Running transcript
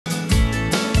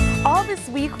this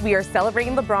week, we are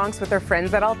celebrating the Bronx with our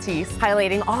friends at Altice,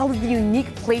 highlighting all of the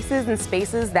unique places and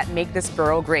spaces that make this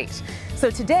borough great. So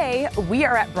today, we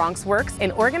are at BronxWorks,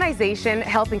 an organization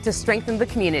helping to strengthen the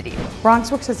community.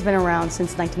 BronxWorks has been around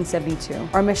since 1972.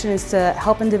 Our mission is to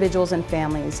help individuals and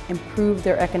families improve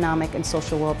their economic and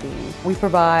social well-being. We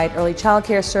provide early child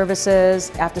care services,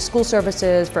 after-school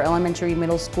services for elementary,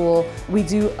 middle school. We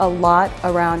do a lot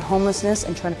around homelessness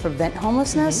and trying to prevent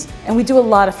homelessness, and we do a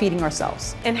lot of feeding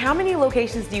ourselves. And how many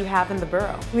locations do you have in the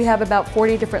borough? We have about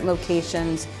 40 different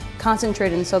locations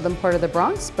concentrated in the southern part of the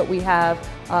Bronx, but we have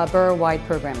borough-wide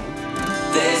programming.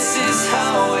 This is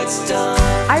how it's done.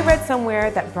 I read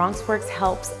somewhere that BronxWorks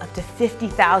helps up to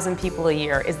 50,000 people a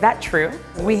year. Is that true?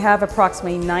 We have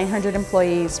approximately 900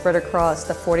 employees spread across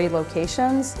the 40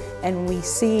 locations, and we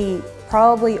see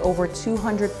probably over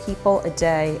 200 people a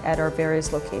day at our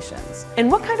various locations.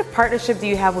 And what kind of partnership do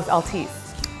you have with Altice?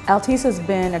 Altice has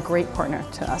been a great partner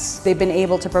to us. They've been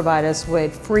able to provide us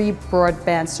with free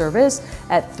broadband service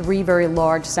at 3 very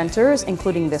large centers,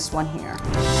 including this one here.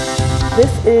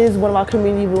 This is one of our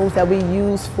community rooms that we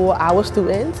use for our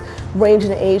students,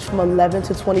 ranging in age from 11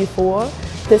 to 24.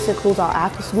 This includes our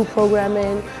after-school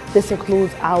programming, this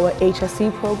includes our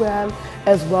HSC program,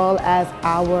 as well as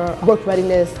our work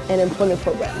readiness and employment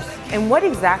programs. And what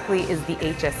exactly is the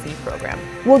HSC program?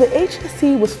 Well, the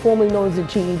HSC was formerly known as the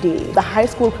GED. The high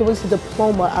school equivalency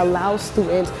diploma allows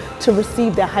students to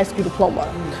receive their high school diploma.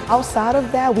 Outside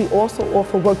of that, we also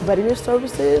offer work readiness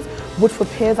services, which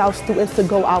prepares our students to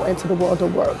go out into the world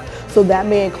of work. So that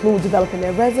may include developing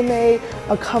their resume,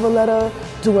 a cover letter,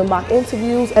 doing mock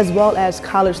interviews, as well as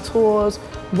college tours,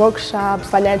 workshops,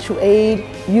 financial aid,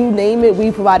 you name it,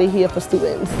 we provide it here for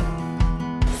students.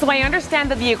 So I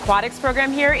understand that the aquatics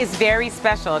program here is very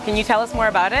special. Can you tell us more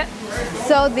about it?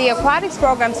 So the aquatics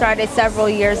program started several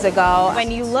years ago. When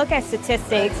you look at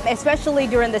statistics, especially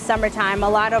during the summertime, a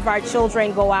lot of our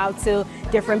children go out to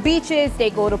different beaches, they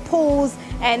go to pools,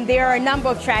 and there are a number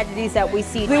of tragedies that we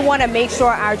see. We want to make sure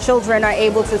our children are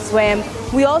able to swim.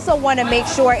 We also want to make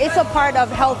sure it's a part of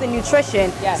health and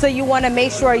nutrition. Yes. So you want to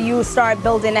make sure you start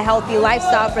building a healthy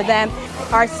lifestyle for them.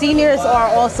 Our seniors are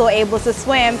also able to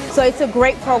swim, so it's a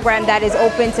great program that is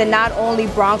open to not only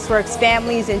BronxWorks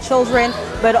families and children,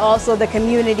 but also the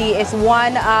community. It's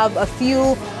one of a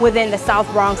few within the South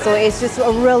Bronx, so it's just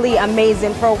a really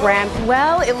amazing program.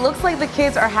 Well, it looks like the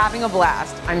kids are having a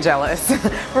blast. I'm jealous.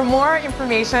 For more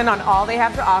information on all they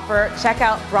have to offer, check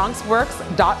out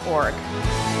BronxWorks.org.